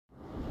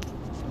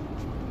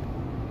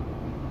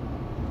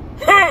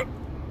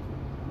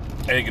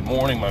Hey, good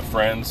morning, my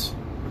friends.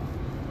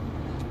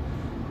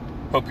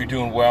 Hope you're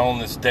doing well on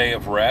this day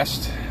of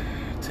rest.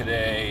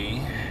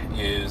 Today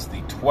is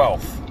the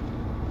 12th.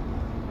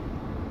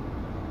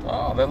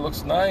 Oh, that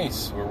looks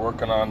nice. We're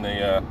working on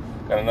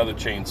got another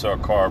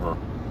chainsaw carver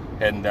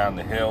heading down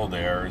the hill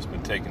there. He's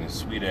been taking his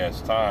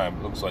sweet-ass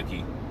time. Looks like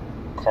he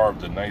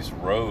carved a nice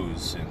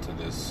rose into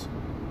this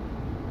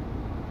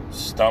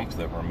stump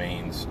that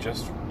remains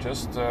just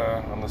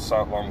on the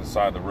side, along the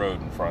side of the road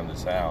in front of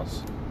this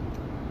house.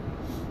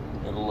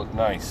 It'll look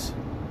nice.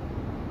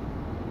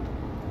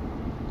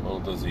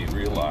 Little does he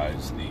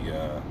realize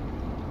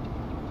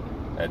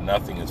that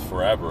nothing is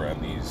forever,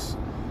 and these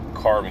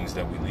carvings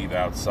that we leave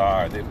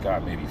outside, they've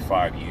got maybe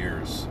 5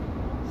 years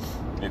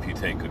if you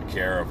take good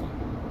care of them.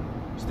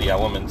 It's the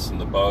elements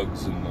and the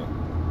bugs and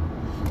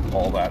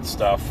all that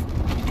stuff.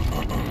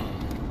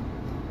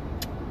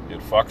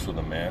 It fucks with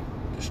them, man.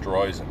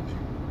 Destroys them.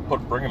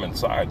 Bring them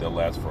inside, they'll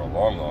last for a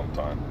long, long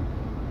time.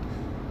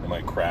 They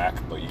might crack,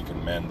 but you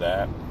can mend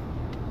that.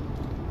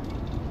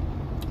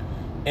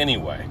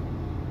 Anyway,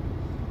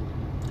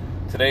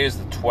 today is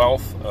the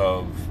 12th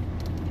of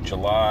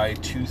July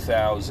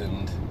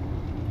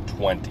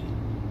 2020.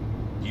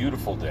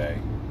 Beautiful day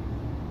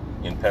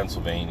in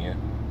Pennsylvania.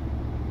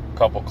 A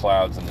couple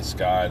clouds in the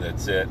sky,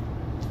 that's it.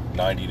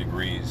 90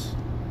 degrees.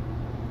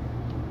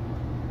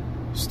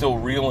 Still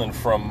reeling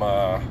from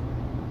our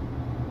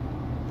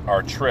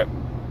trip,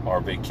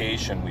 our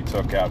vacation we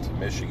took out to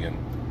Michigan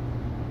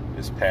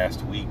this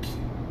past week.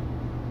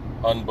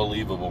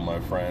 Unbelievable, my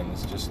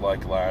friends. Just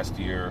like last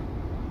year,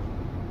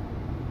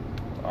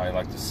 I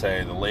like to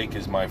say the lake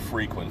is my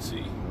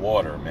frequency.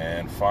 Water,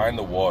 man. Find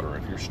the water.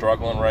 If you're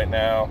struggling right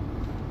now,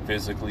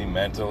 physically,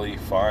 mentally,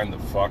 find the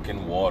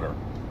fucking water.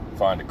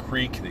 Find a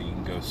creek that you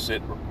can go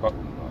sit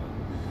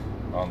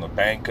on the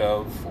bank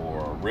of,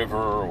 or a river,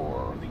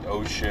 or the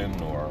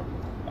ocean, or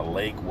a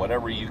lake,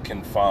 whatever you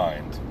can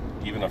find,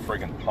 even a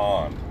friggin'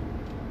 pond.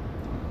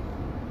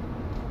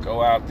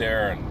 Go out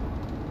there and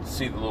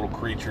see the little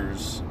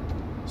creatures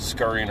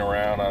scurrying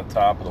around on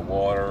top of the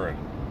water, and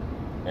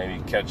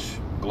maybe catch a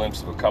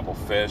glimpse of a couple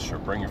fish, or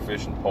bring your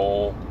fishing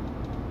pole.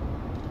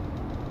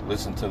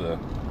 Listen to the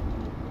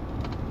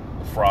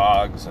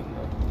frogs and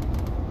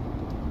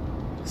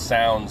the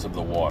sounds of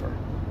the water,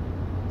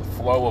 the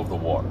flow of the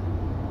water.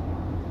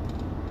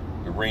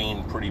 It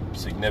rained pretty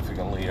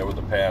significantly over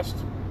the past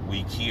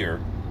week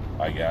here,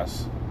 I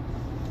guess.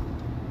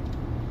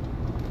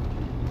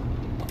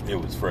 It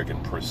was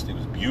friggin' pristine. It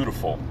was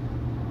beautiful.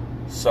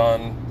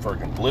 Sun,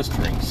 friggin'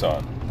 blistering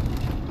sun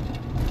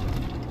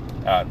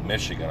out in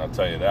Michigan, I'll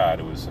tell you that.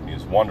 It was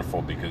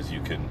wonderful because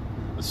the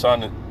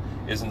sun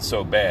isn't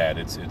so bad.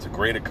 It's a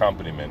great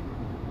accompaniment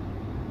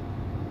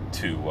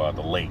to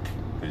the lake,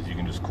 because you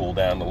can just cool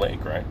down the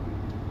lake, right?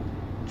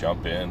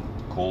 Jump in,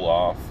 cool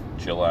off,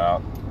 chill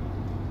out.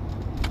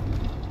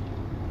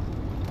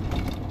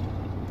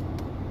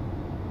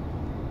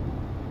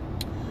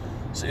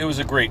 So it was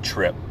a great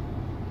trip.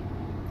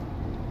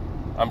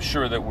 I'm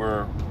sure that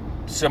we're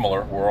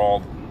similar. We're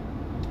all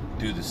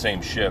do the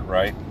same shit,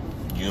 right?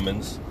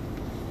 Humans.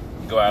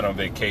 You go out on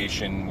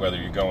vacation, whether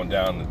you're going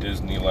down to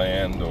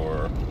Disneyland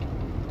or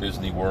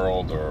Disney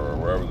World or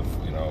wherever,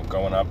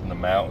 going up in the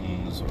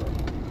mountains. Or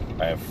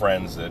I have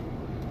friends that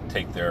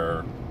take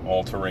their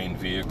all-terrain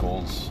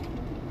vehicles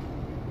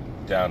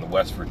down to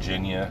West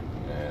Virginia,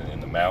 and in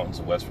the mountains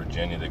of West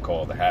Virginia, they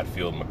call it the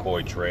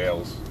Hatfield-McCoy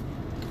Trails.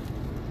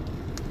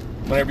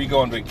 Whenever you go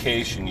on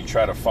vacation, you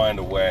try to find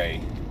a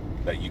way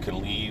that you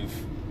can leave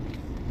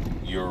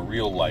your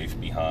real life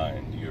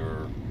behind,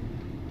 your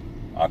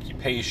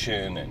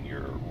occupation and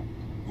your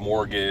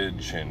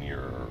mortgage and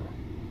your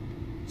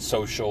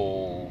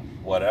social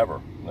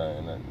whatever.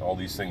 And all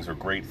these things are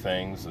great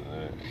things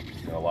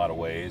in a lot of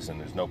ways, and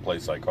there's no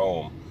place like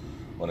home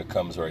when it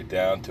comes right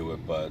down to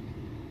it. But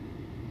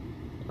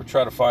or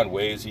try to find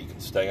ways that you can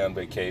stay on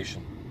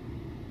vacation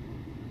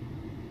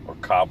or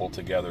cobble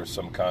together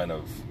some kind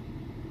of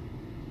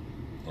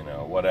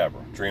whatever.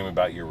 Dream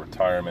about your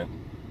retirement.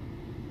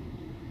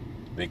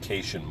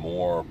 Vacation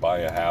more. Buy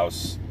a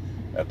house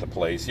at the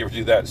place. You ever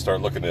do that?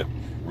 Start looking at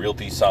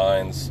realty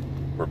signs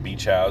for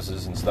beach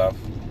houses and stuff?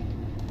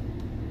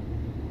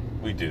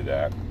 We do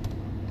that.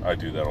 I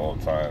do that all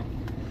the time.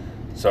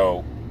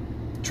 So,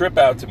 trip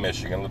out to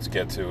Michigan. Let's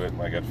get to it.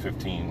 I got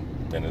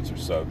 15 minutes or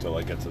so till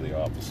I get to the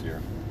office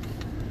here.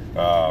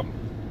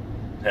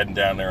 Heading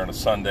down there on a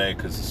Sunday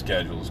because the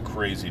schedule is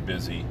crazy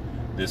busy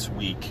this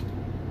week,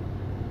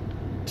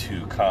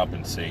 to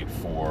compensate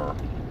for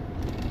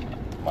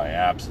my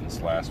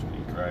absence last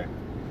week, right?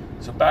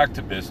 So back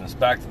to business,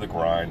 back to the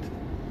grind.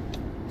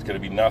 It's going to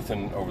be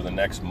nothing over the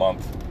next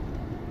month,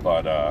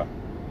 but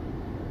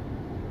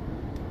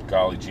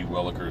golly gee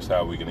willikers,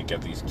 how are we going to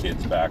get these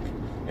kids back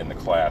in the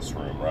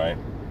classroom, right?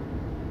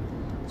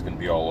 It's going to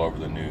be all over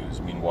the news.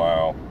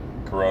 Meanwhile,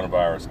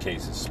 coronavirus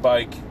cases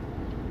spike.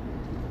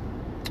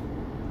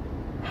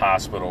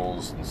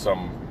 Hospitals in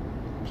some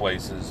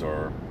places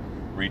are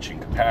reaching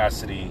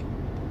capacity.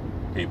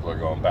 People are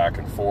going back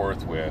and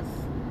forth with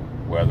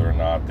whether or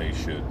not they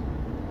should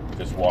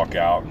just walk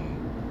out and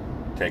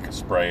take a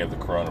spray of the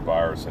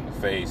coronavirus in the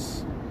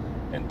face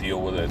and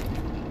deal with it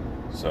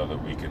so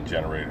that we can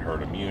generate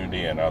herd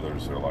immunity. And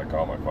others are like,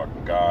 oh my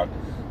fucking God.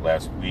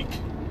 Last week,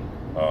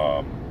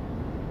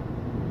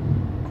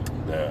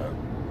 the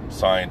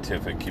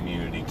scientific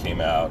community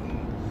came out and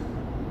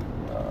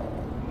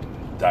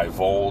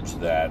divulged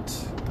that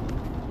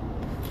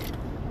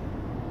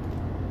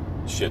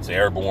shit's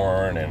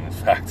airborne. And in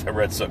fact, I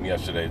read something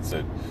yesterday that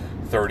said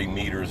 30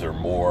 meters or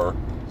more,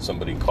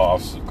 somebody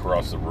coughs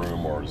across the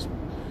room or is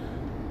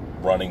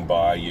running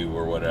by you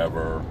or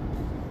whatever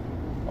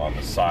on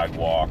the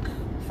sidewalk,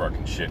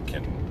 fucking shit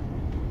can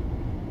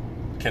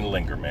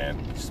linger,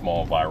 man.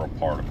 Small viral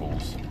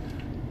particles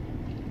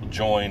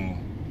join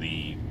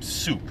the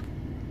soup,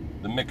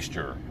 the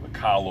mixture, the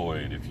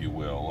colloid, if you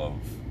will,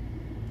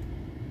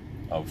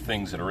 of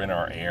things that are in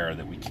our air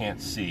that we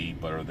can't see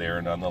but are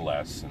there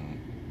nonetheless, and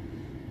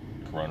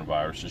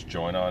coronavirus just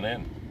join on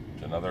in.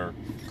 It's another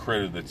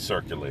critter that's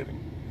circulating.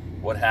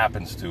 What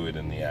happens to it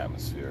in the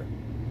atmosphere?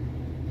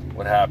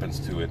 What happens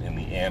to it in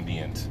the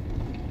ambient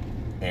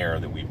air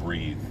that we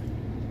breathe?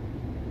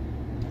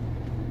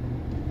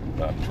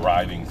 I'm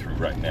driving through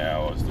right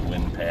now as the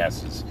wind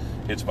passes,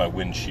 hits my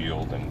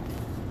windshield and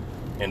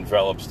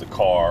envelops the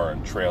car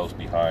and trails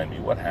behind me.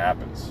 What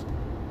happens?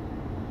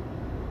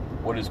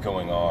 What is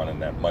going on in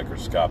that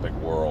microscopic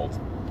world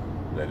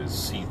that is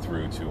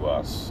see-through to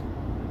us?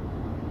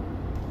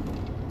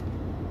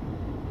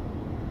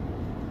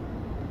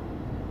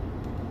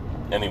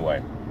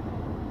 Anyway,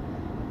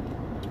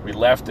 we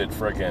left at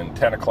friggin'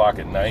 10 o'clock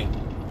at night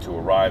to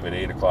arrive at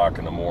 8 o'clock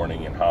in the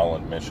morning in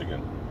Holland,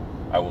 Michigan.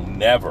 I will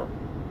never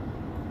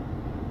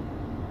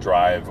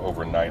drive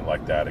overnight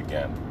like that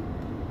again.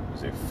 It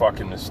was a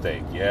fucking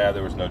mistake. Yeah,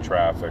 there was no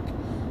traffic.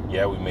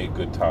 Yeah, we made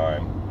good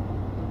time.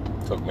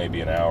 Took maybe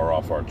an hour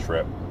off our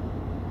trip.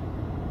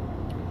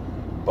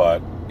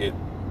 But it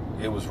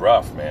was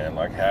rough, man.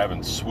 Like,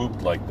 haven't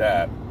swooped like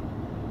that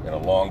in a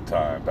long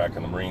time. Back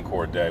in the Marine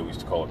Corps day, we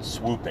used to call it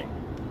swooping.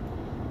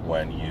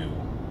 When you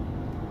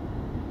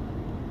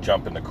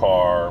jump in the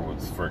car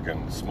with a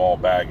friggin' small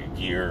bag of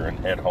gear and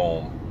head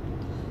home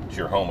to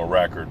your home of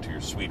record, to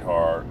your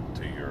sweetheart,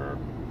 to your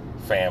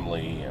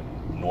family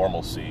and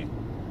normalcy,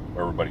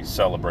 where everybody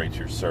celebrates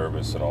your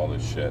service and all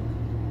this shit.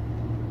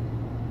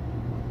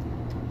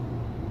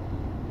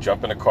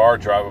 Jump in a car,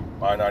 drive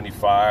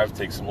I-95,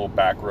 take some little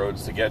back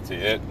roads to get to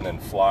it, and then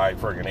fly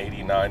friggin'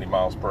 80, 90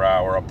 miles per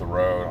hour up the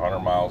road, 100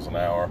 miles an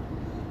hour,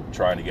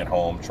 trying to get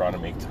home, trying to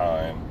make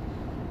time,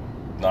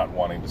 not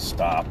wanting to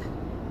stop.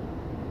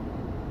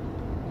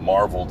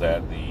 Marveled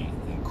at the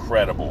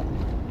incredible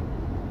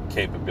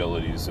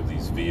capabilities of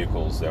these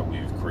vehicles that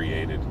we've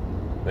created.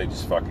 They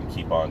just fucking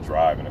keep on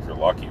driving. If you're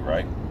lucky,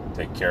 right?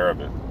 Take care of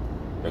it.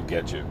 They'll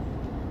get you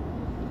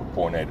from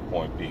point A to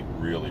point B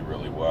really,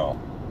 really well.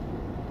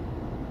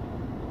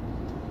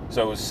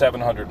 So it was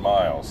 700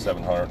 miles,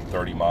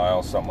 730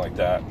 miles, something like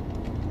that,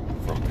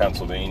 from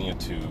Pennsylvania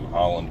to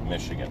Holland,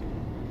 Michigan.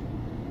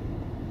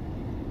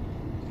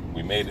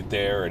 We made it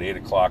there at 8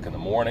 o'clock in the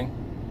morning.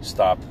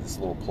 Stopped at this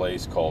little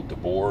place called De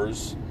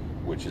Boers,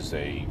 which is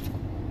a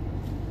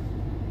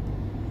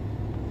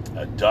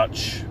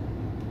Dutch,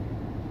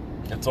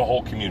 it's a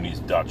whole community is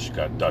Dutch,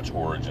 got Dutch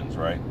origins,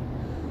 right?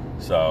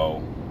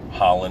 So,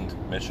 Holland,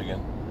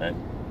 Michigan, right?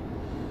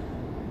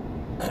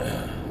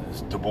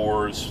 De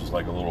Boers is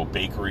like a little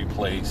bakery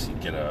place. You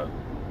get a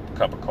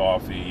cup of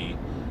coffee,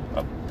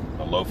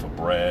 a loaf of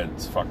bread.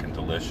 It's fucking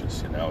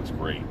delicious, you know, it's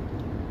great.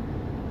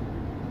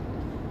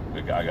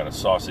 I got a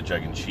sausage,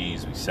 egg, and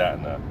cheese. We sat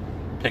in a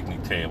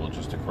picnic table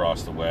just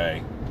across the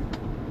way,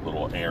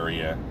 little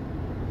area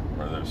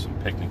where there's some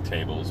picnic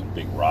tables and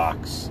big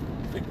rocks,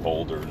 big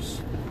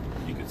boulders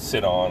you could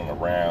sit on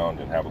and around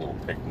and have a little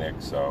picnic.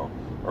 So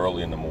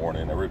early in the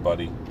morning,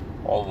 everybody,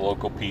 all the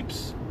local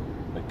peeps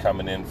that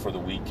coming in for the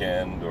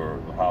weekend or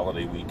the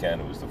holiday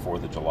weekend, it was the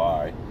 4th of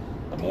July,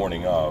 the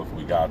morning of,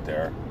 we got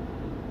there,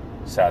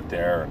 sat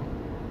there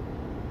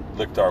and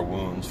licked our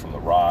wounds from the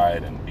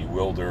ride and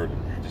bewildered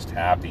and just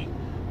happy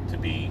to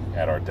be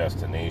at our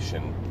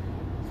destination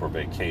for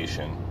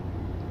vacation.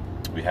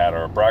 We had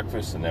our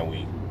breakfast and then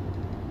we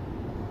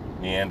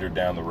meandered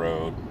down the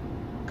road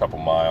a couple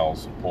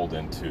miles and pulled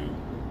into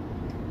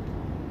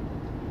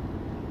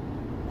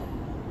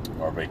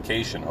our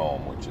vacation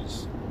home, which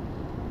is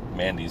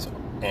Mandy's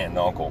aunt and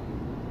uncle.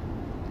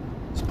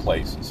 This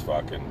place is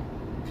fucking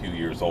a few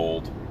years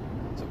old.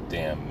 It's a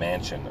damn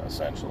mansion,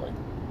 essentially.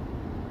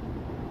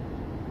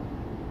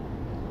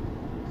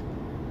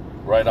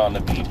 Right on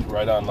the beach,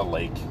 right on the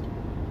lake.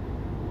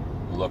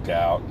 Look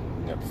out.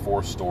 You got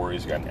 4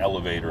 stories. You got an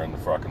elevator in the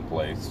fucking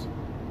place.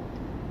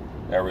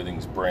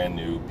 Everything's brand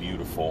new,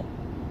 beautiful.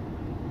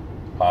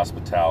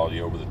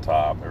 Hospitality over the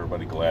top.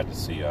 Everybody glad to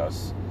see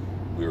us.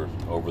 We were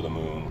over the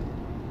moon,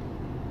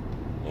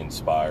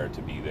 inspired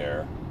to be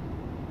there.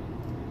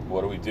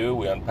 What do?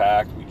 We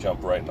unpacked. We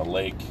jumped right in the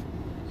lake.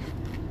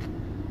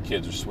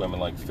 Kids are swimming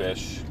like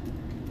fish,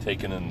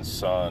 taking in the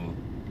sun,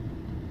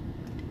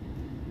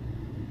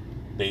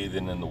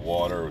 bathing in the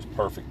water. It was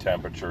perfect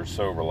temperature,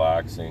 so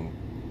relaxing.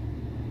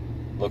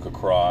 Look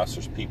across,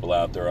 there's people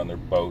out there on their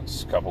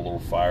boats, a couple little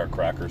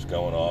firecrackers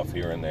going off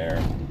here and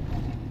there.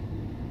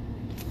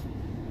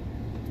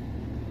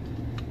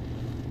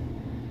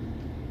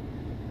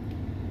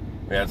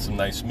 We had some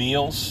nice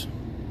meals.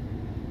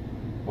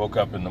 Woke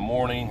up in the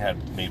morning,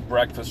 had made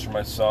breakfast for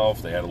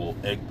myself. They had a little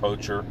egg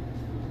poacher.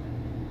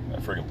 I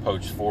friggin'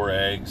 poached 4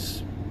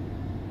 eggs.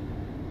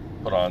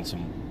 Put on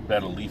some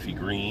bed of leafy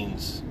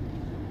greens.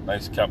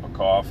 Nice cup of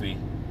coffee.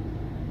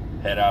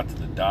 Head out to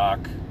the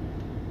dock.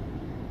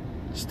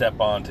 Step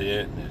onto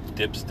it, and it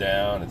dips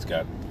down. It's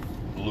got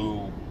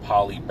blue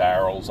poly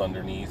barrels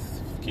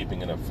underneath,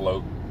 keeping it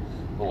afloat.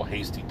 Little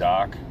hasty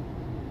dock.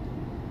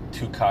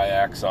 2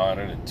 kayaks on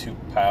it and 2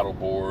 paddle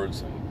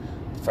boards, and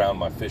found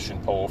my fishing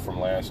pole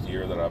from last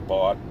year that I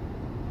bought.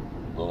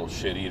 Little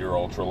shit eater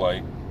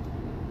ultralight.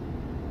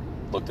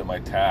 Looked at my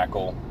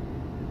tackle.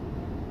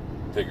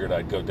 Figured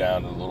I'd go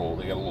down to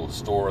they got a little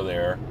store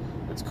there.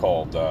 It's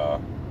called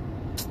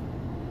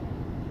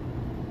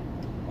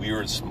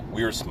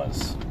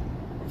Wiersma's.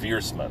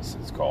 Wiersma's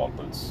it's called,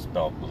 but it's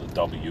spelled with a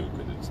W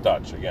because it's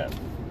Dutch again.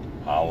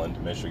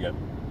 Holland, Michigan.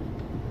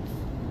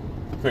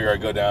 Figure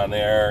I'd go down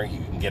there. You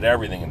can get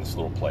everything in this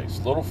little place.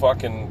 Little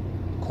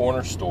fucking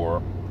corner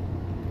store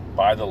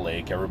by the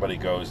lake. Everybody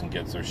goes and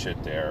gets their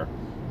shit there.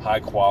 High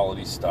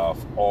quality stuff,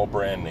 all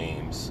brand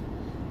names.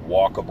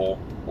 Walkable.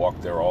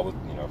 Walked there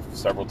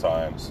several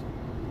times.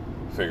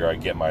 Figure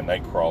I'd get my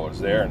night crawlers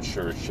there, and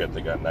sure as shit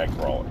they got night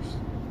crawlers.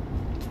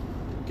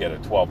 Get a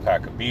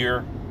 12-pack of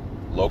beer,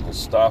 local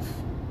stuff.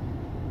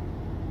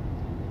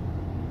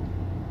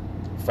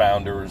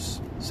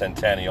 Founders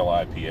Centennial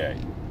IPA.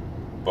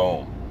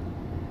 Boom.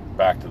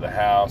 Back to the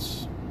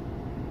house.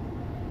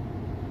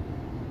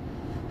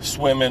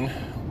 Swimming,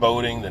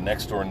 boating. The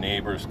next door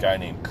neighbor's guy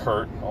named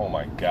Kurt. Oh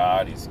my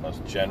God, he's the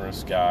most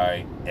generous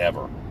guy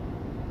ever.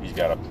 He's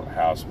got a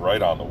house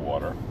right on the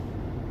water.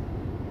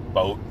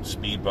 Boat,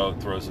 speedboat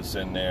throws us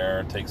in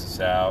there, takes us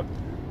out.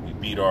 We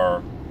beat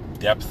our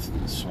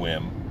depth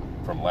swim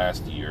from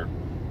last year.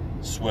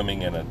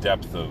 Swimming in a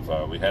depth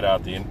of, we head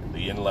out the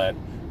inlet.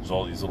 There's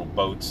all these little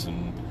boats,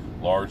 and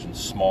large and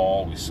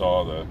small. We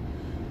saw the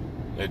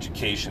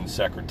Education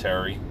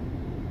Secretary,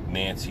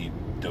 Nancy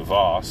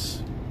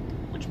DeVos,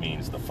 which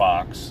means the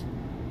Fox.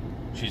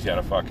 She's got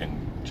a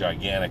fucking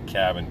gigantic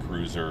cabin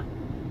cruiser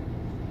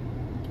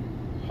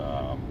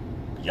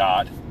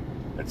yacht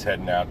that's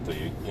heading out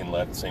the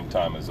inlet at the same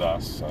time as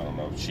us. I don't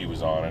know if she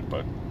was on it,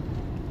 but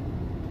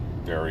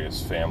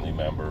various family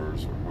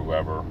members or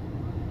whoever.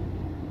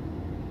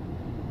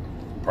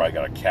 Probably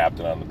got a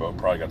captain on the boat,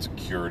 probably got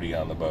security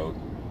on the boat.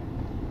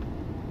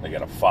 They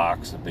got a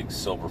fox, a big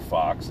silver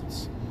fox.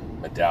 It's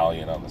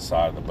medallion on the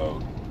side of the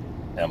boat,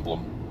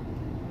 emblem.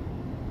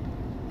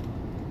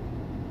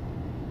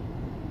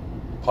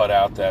 Put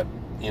out that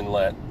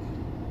inlet,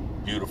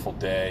 beautiful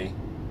day.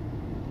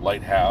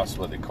 Lighthouse,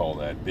 what do they call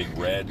that? Big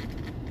Red.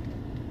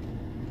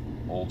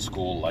 Old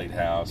school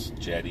lighthouse,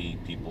 jetty,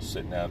 people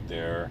sitting out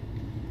there.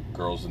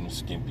 Girls in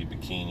skimpy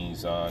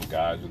bikinis on,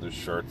 guys with their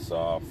shirts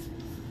off.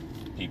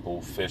 People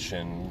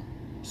fishing,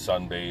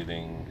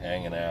 sunbathing,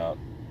 hanging out.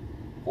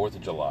 4th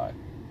of July.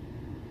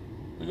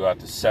 We go out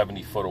to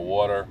 70 foot of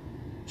water,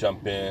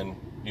 jump in,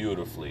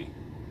 beautifully.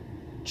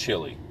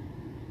 Chilly.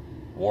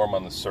 Warm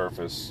on the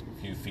surface,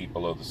 a few feet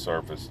below the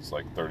surface, it's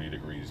like 30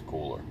 degrees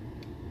cooler.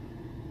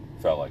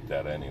 Felt like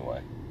that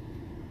anyway.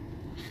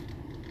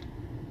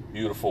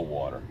 Beautiful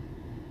water.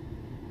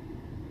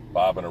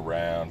 Bobbing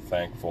around,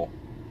 thankful.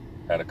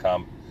 Had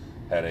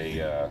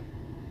a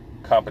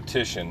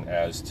competition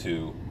as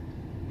to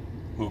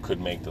who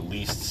could make the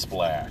least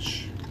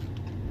splash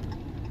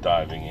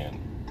diving in.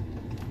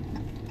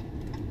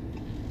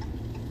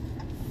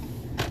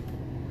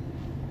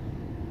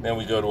 Then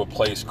we go to a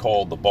place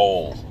called the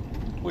Bowl,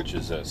 which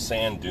is a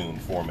sand dune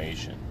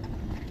formation.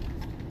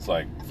 It's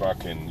like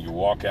fucking, you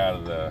walk out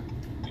of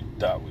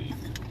we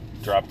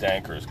dropped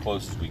anchor as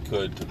close as we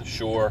could to the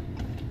shore.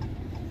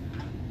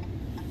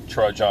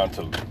 Trudge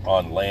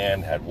on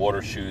land, had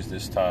water shoes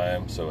this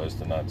time so as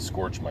to not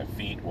scorch my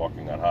feet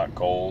walking on hot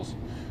coals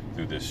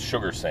through this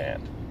sugar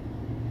sand.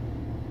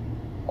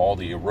 All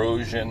the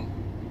erosion,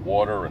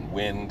 water, and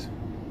wind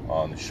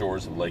on the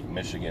shores of Lake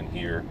Michigan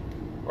here,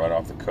 right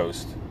off the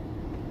coast.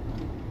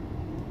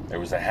 There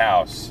was a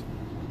house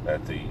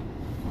that the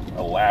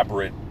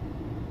elaborate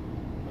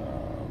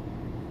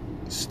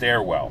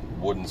stairwell,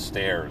 wooden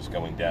stairs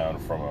going down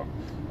from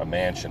a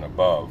mansion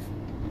above.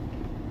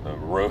 The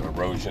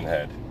erosion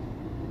had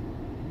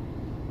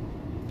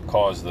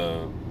caused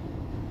the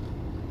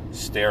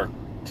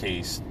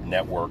staircase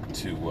network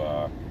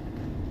to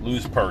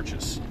lose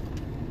purchase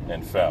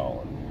and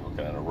fell. And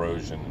looking at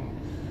erosion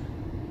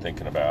and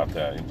thinking about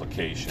the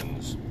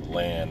implications,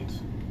 land.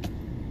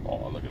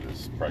 Oh, look at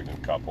this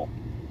pregnant couple,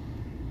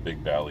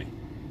 big belly.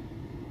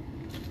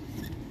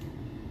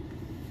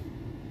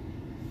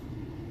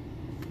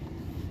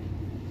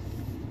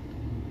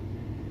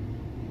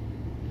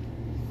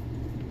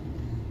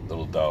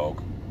 Little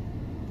dog.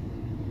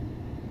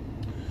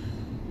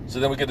 So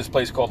then we get this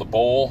place called the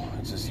Bowl.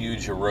 It's this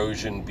huge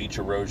beach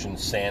erosion,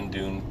 sand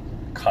dune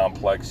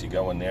complex. You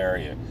go in there,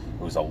 it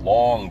was a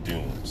long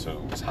dune, so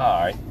it was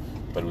high,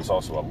 but it was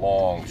also a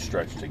long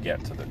stretch to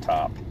get to the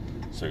top.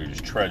 So you're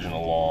just trudging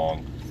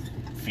along,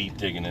 feet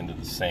digging into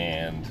the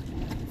sand,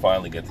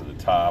 finally get to the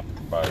top.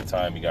 By the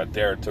time you got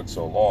there, it took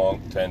so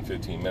long, 10,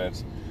 15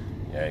 minutes.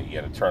 Yeah, you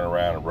had to turn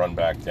around and run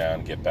back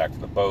down, get back to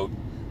the boat.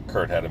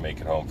 Kurt had to make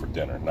it home for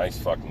dinner. Nice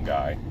fucking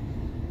guy.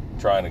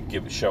 Trying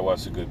to show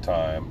us a good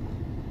time.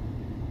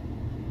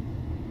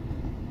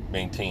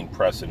 Maintain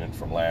precedent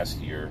from last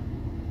year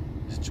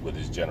with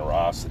his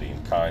generosity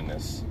and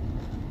kindness.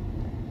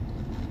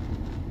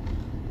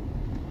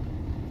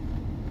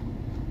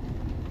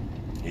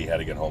 He had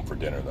to get home for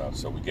dinner, though.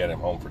 So we get him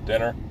home for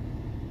dinner.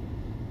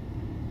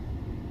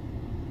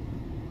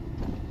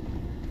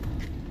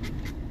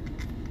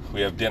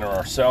 We have dinner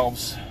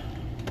ourselves.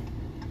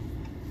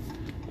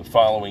 The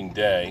following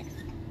day,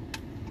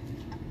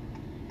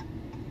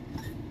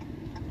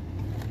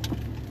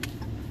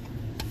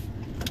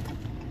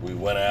 we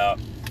went out,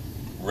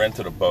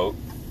 rented a boat,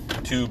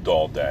 tubed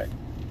all day,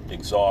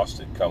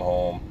 exhausted, come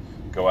home,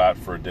 go out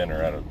for a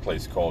dinner at a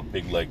place called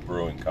Big Lake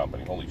Brewing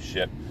Company. Holy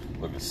shit,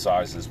 look at the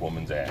size of this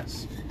woman's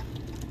ass.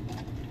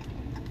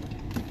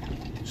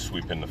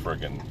 Sweeping the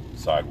friggin'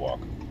 sidewalk.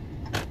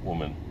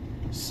 Woman,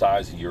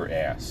 size of your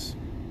ass.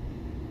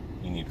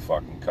 You need to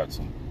fucking cut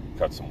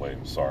some weight.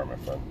 I'm sorry, my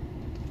friend.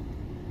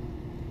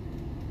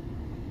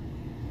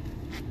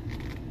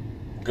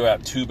 Go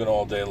out tubing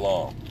all day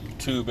long.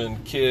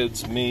 Tubing,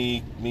 kids,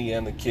 me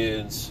and the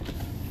kids,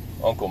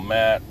 Uncle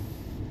Matt,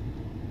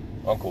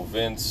 Uncle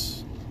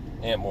Vince,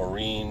 Aunt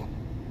Maureen,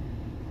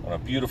 on a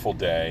beautiful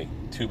day,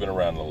 tubing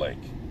around the lake.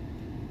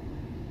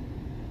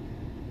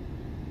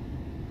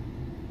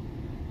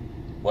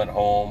 Went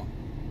home,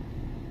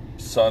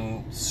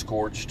 sun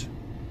scorched,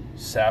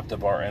 sapped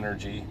of our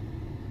energy,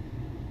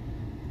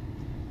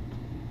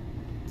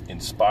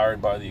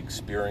 inspired by the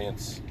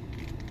experience.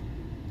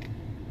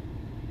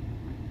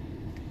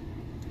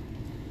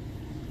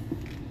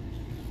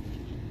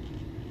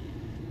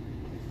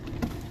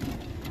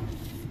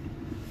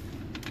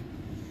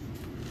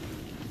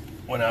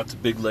 Went out to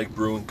Big Lake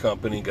Brewing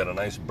Company, got a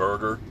nice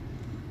burger,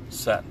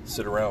 sit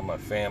around with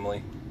my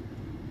family,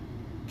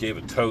 gave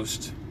a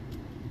toast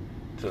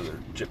to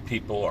the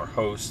people, our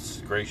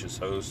hosts, gracious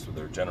hosts, with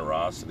their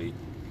generosity.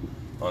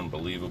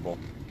 Unbelievable.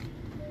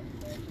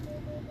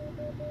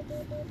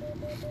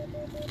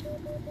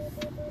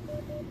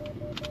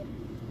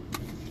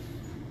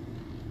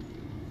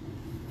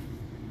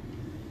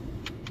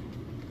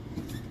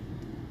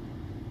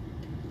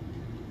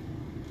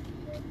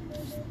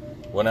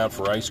 Went out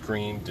for ice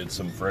cream, did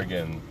some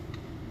friggin'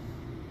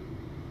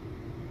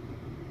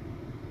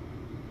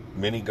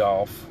 mini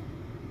golf.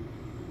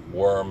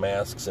 Wore our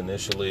masks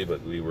initially,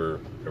 but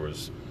there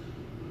was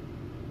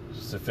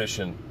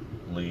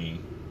sufficiently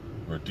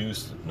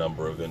reduced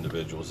number of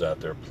individuals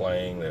out there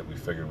playing that we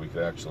figured we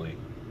could actually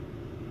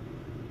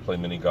play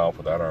mini golf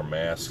without our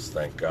masks.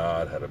 Thank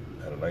God. Had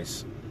a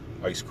nice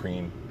ice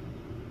cream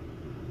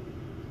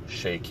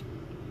shake.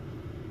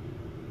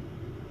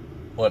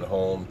 Went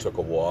home, took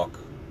a walk.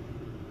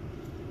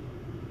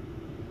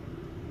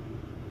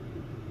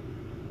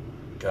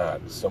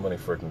 God, so many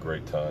freaking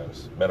great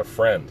times. Met a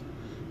friend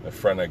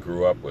I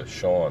grew up with,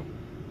 Sean.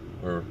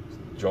 We were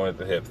joined at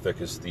the hip,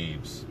 thick as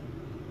thieves.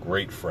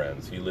 Great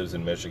friends. He lives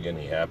in Michigan.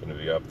 He happened to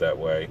be up that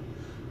way,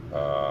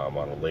 on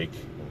a lake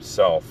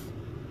himself,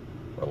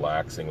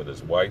 relaxing with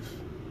his wife,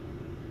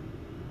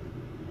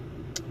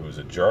 who's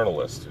a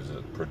journalist, who's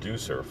a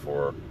producer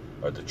for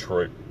a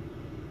Detroit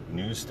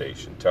news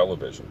station,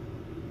 television.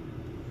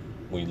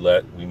 We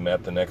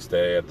met the next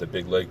day at the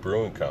Big Lake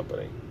Brewing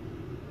Company.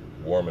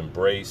 Warm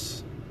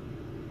embrace,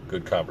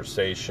 good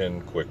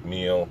conversation, quick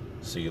meal,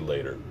 see you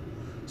later.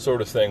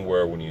 Sort of thing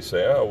where when you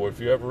say, oh, well,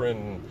 if you're ever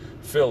in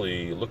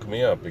Philly, look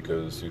me up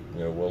because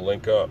we'll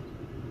link up.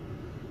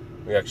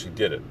 We actually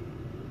did it.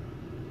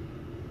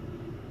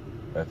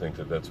 I think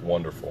that's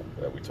wonderful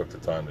that we took the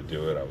time to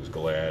do it. I was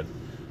glad,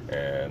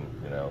 and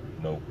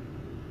no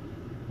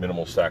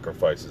minimal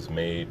sacrifices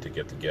made to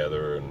get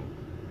together, and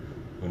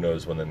who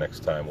knows when the next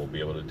time we'll be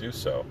able to do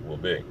so will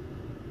be.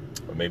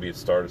 Or maybe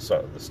it's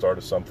the start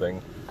of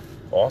something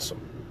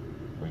awesome.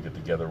 We get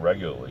together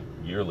regularly,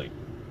 yearly.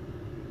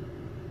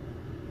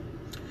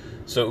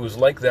 So it was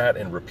like that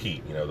and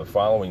repeat. The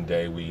following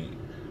day we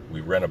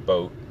rent a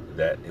boat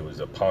it was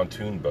a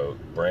pontoon boat,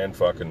 brand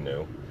fucking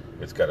new.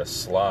 It's got a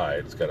slide.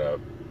 It's got a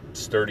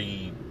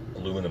sturdy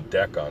aluminum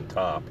deck on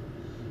top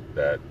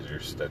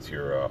that's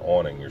your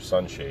awning, your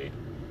sunshade.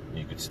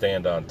 You could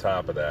stand on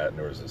top of that, and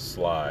there was a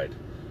slide.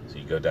 So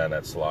you go down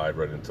that slide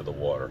right into the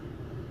water.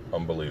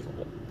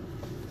 Unbelievable.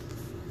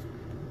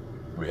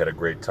 We had a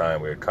great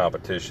time. We had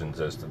competitions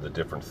as to the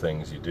different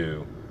things you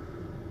do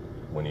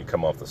when you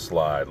come off the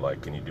slide.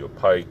 Like, can you do a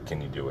pike?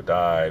 Can you do a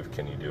dive?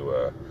 Can you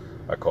do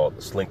I call it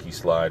the slinky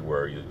slide,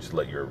 where you just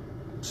let your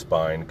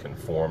spine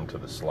conform to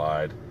the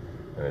slide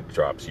and it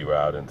drops you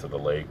out into the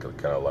lake,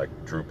 kind of like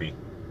droopy.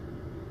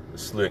 The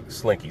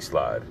slinky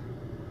slide.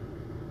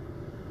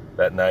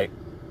 That night,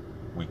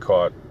 we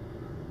caught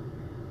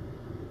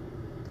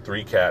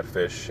 3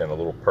 catfish and a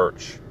little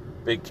perch,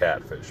 big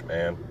catfish,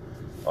 man,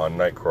 on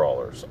night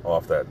crawlers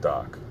off that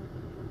dock.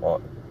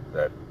 On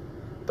that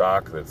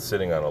dock that's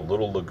sitting on a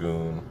little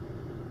lagoon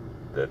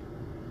that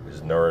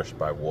is nourished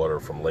by water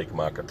from Lake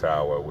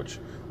Makatawa, which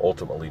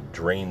ultimately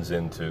drains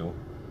into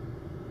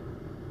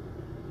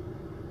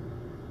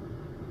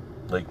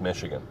Lake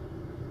Michigan.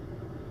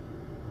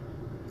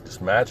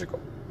 Just magical,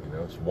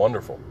 it's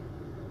wonderful.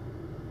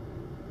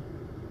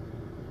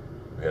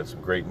 We had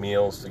some great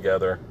meals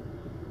together.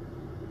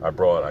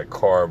 I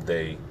carved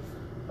a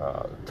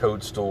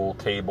toadstool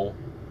table,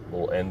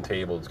 little end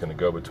table. It's going to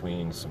go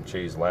between some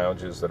chaise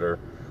lounges that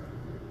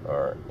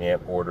our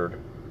aunt ordered.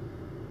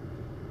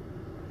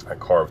 I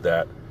carved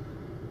that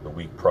the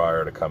week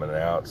prior to coming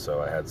out,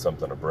 so I had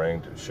something to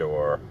bring to show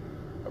our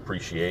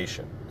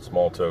appreciation,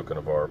 small token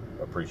of our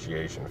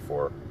appreciation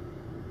for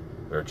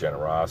their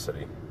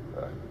generosity.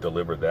 I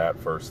delivered that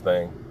first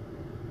thing.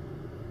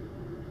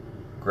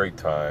 Great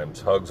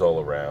times, hugs all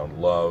around,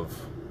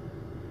 love,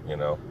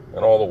 and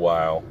all the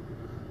while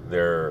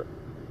there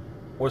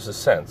was a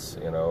sense,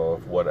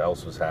 of what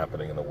else was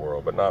happening in the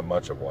world, but not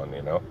much of one,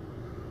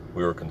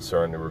 We were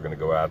concerned that we were going to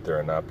go out there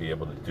and not be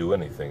able to do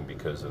anything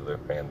because of the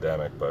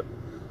pandemic, but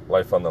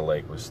life on the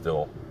lake was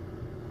still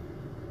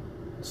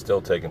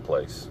taking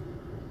place.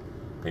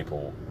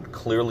 People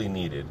clearly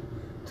needed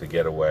to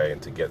get away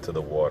and to get to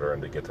the water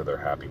and to get to their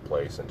happy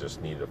place and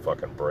just needed a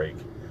fucking break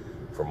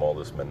from all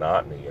this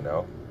monotony,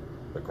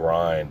 the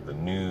grind, the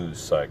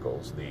news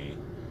cycles, the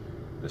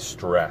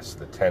stress,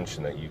 the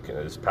tension that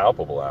is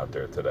palpable out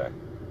there today.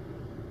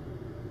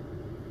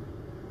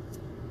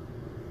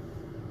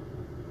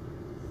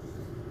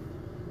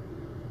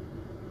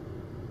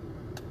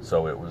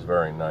 So it was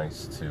very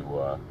nice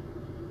to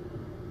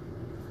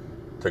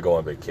go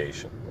on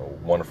vacation. A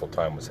wonderful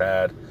time was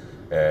had,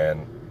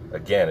 and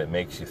again, it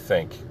makes you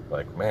think,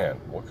 like, man,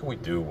 what can we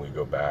do when we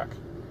go back?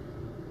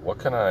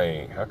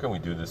 How can we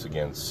do this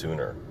again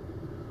sooner?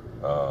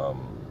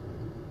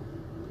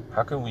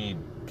 How can we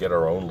get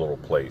our own little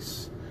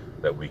place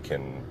that we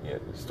can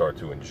start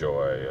to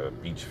enjoy, a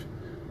beach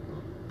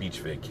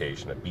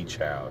vacation, a beach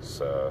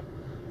house, a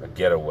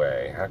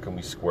getaway? How can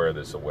we square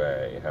this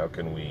away? How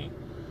can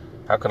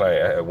I,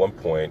 at one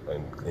point,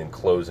 in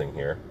closing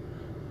here,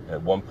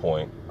 at one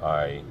point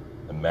I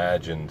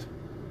imagined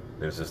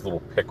there's this little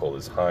pickle,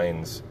 this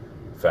Heinz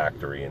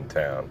factory in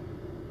town,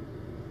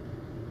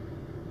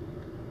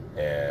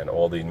 and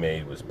all they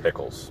made was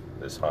pickles,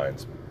 this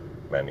Heinz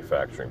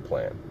manufacturing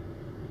plant.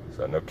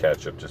 So no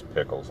ketchup, just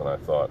pickles. And I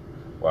thought,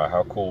 wow,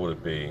 how cool would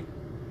it be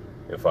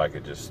if I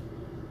could just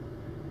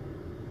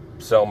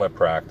sell my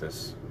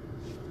practice,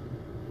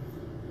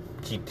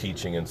 keep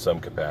teaching in some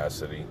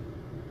capacity,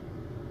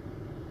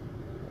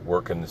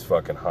 work in this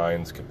fucking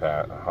Heinz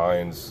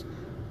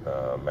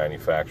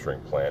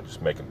manufacturing plant,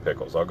 just making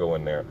pickles. I'll go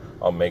in there,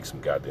 I'll make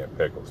some goddamn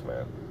pickles,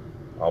 man.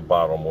 I'll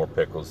bottle more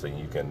pickles than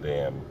you can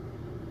damn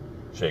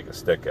shake a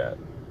stick at.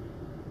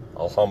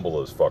 I'll humble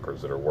those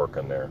fuckers that are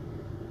working there.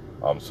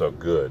 I'm so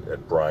good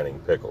at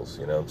brining pickles,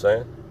 you know what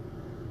I'm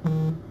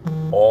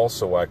saying?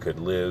 Also, I could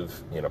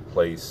live in a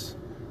place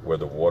where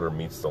the water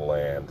meets the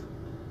land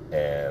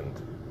and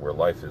where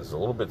life is a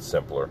little bit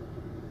simpler,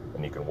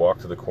 and you can walk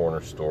to the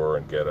corner store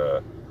and get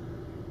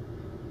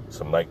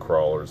some night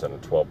crawlers and a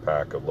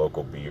 12-pack of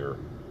local beer,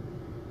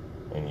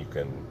 and you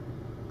can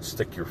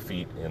stick your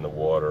feet in the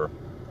water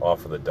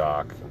off of the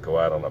dock and go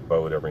out on a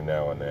boat every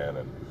now and then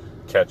and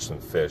catch some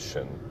fish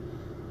and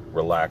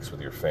relax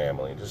with your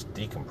family and just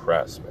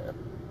decompress, man.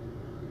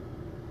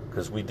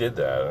 Because we did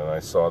that, and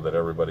I saw that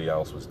everybody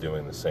else was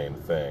doing the same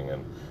thing,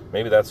 and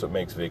maybe that's what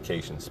makes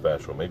vacation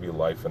special. Maybe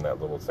life in that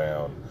little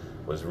town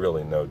was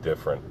really no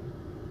different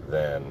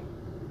than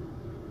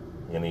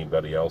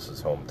anybody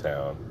else's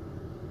hometown.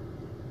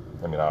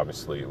 I mean,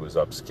 obviously it was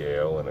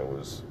upscale, and it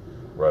was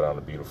right on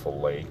a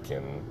beautiful lake,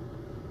 and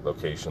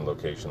location,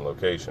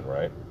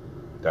 right?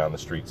 Down the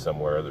street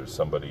somewhere, there's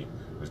somebody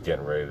who's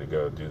getting ready to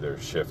go do their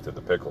shift at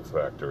the pickle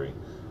factory,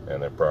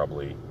 and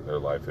their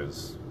life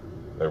is,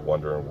 they're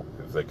wondering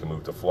if they can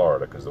move to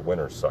Florida because the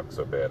winters suck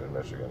so bad in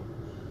Michigan,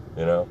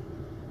 I'll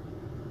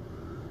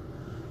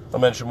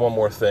mention one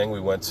more thing. We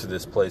went to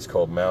this place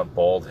called Mount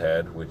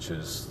Baldhead, which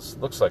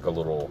looks like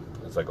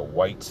it's like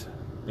a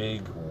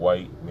big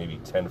white, maybe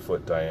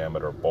 10-foot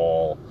diameter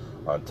ball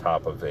on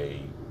top of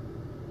a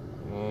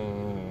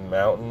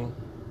mountain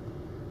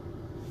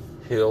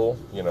hill,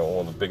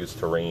 one of the biggest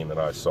terrain that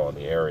I saw in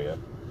the area.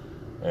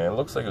 And it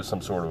looks like it was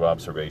some sort of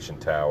observation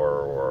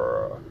tower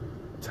or a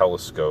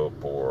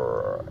telescope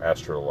or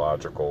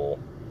astrological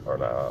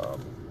or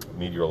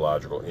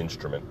meteorological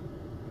instrument.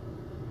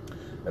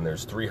 And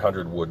there's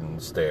 300 wooden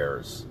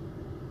staircase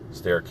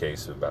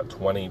of about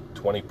 20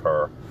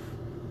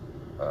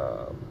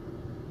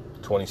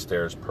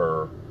 stairs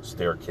per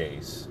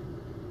staircase,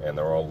 and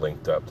they're all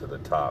linked up to the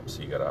top,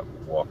 so you gotta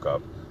walk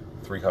up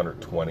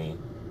 320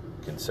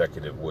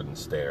 consecutive wooden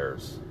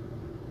stairs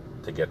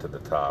to get to the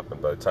top.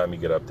 And by the time you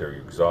get up there,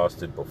 you're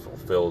exhausted but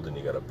fulfilled, and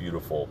you got a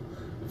beautiful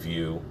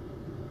view.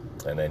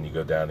 And then you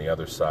go down the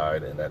other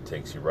side, and that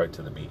takes you right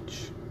to the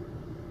beach.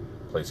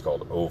 place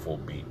called Oval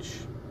Beach.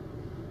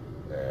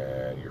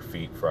 And your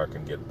feet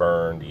fucking get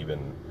burned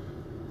even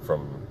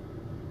from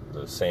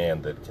the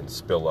sand that can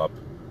spill up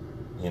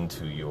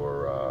into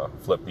your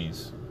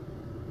flip-flops.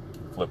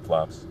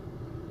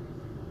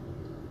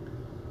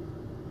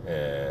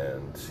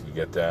 And you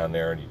get down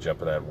there and you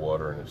jump in that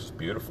water and it's just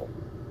beautiful.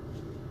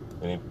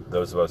 And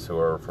those of us who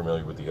are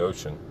familiar with the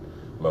ocean,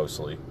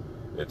 mostly,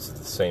 it's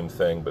the same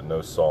thing but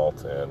no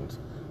salt and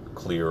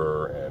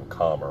clearer and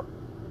calmer.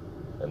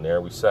 And there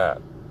we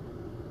sat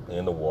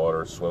in the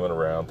water, swimming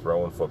around,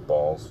 throwing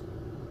footballs.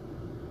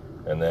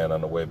 And then on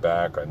the way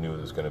back, I knew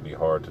it was going to be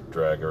hard to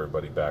drag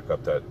everybody back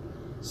up that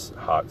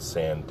hot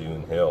sand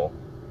dune hill.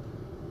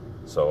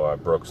 So I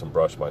broke some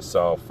brush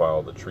myself,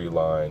 followed the tree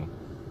line,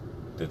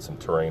 did some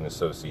terrain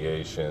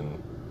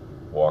association,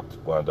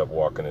 wound up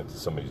walking into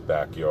somebody's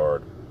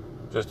backyard,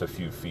 just a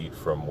few feet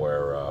from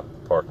where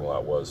the parking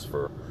lot was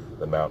for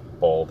the Mount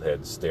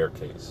Baldhead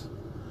staircase.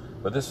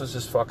 But this was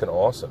just fucking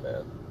awesome,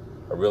 man.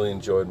 I really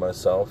enjoyed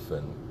myself,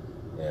 and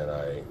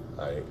I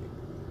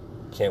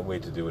can't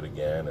wait to do it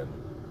again. And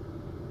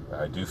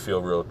I do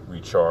feel real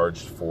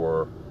recharged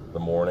for the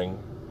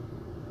morning,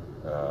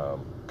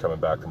 coming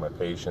back to my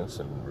patients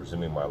and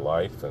resuming my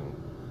life and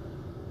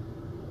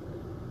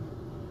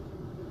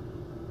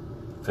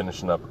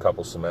finishing up a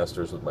couple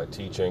semesters with my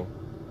teaching.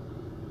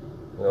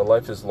 You know,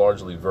 life is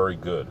largely very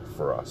good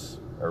for us.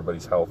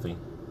 Everybody's healthy.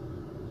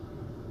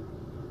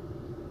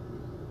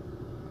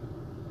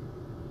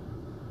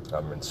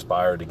 I'm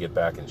inspired to get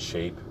back in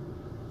shape.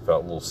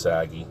 Felt a little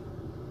saggy,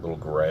 a little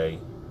gray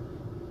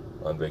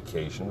on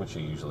vacation, which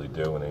you usually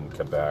do, and then you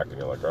come back and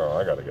you're like, oh,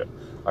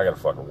 I gotta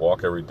fucking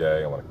walk every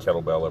day. I want to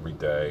kettlebell every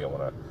day. I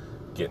want to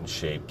get in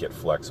shape, get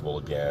flexible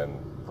again,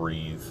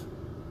 breathe.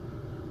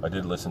 I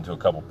did listen to a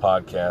couple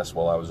podcasts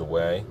while I was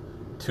away.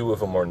 2 of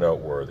them are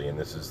noteworthy, and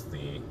this is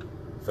the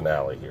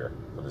finale here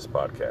for this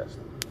podcast.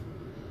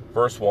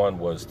 First one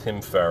was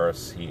Tim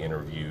Ferriss. He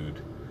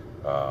interviewed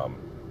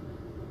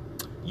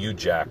Hugh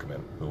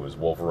Jackman, who was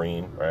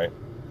Wolverine, right?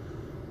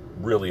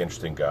 Really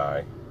interesting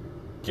guy,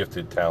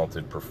 gifted,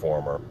 talented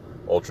performer,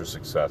 ultra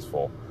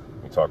successful.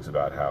 He talks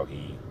about how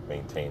he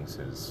maintains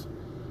his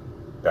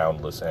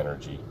boundless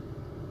energy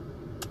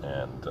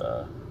and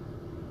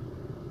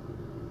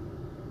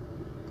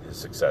his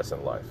success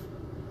in life.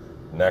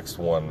 Next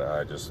one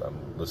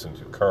I'm listening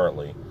to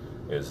currently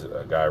is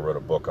a guy who wrote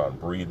a book on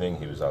breathing.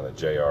 He was on the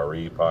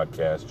JRE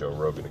podcast, Joe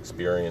Rogan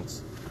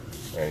Experience,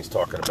 and he's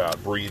talking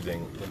about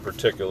breathing, and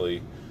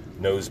particularly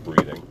nose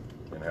breathing,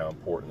 and how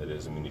important it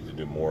is, and we need to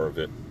do more of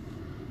it.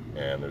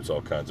 And there's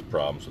all kinds of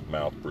problems with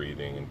mouth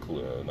breathing,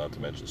 and not to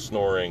mention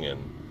snoring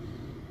and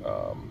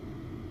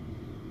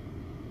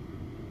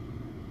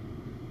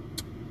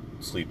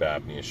sleep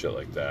apnea, shit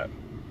like that.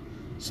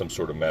 Some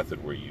sort of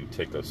method where you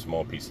take a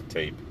small piece of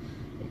tape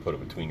and put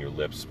it between your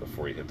lips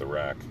before you hit the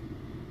rack,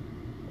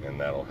 and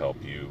that'll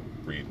help you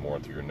breathe more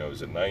through your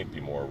nose at night, be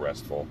more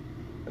restful,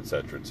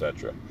 etc.,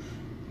 etc.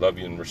 Love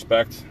you and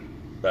respect.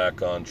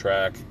 Back on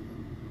track.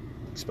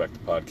 Expect the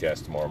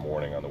podcast tomorrow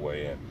morning on the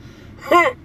way in.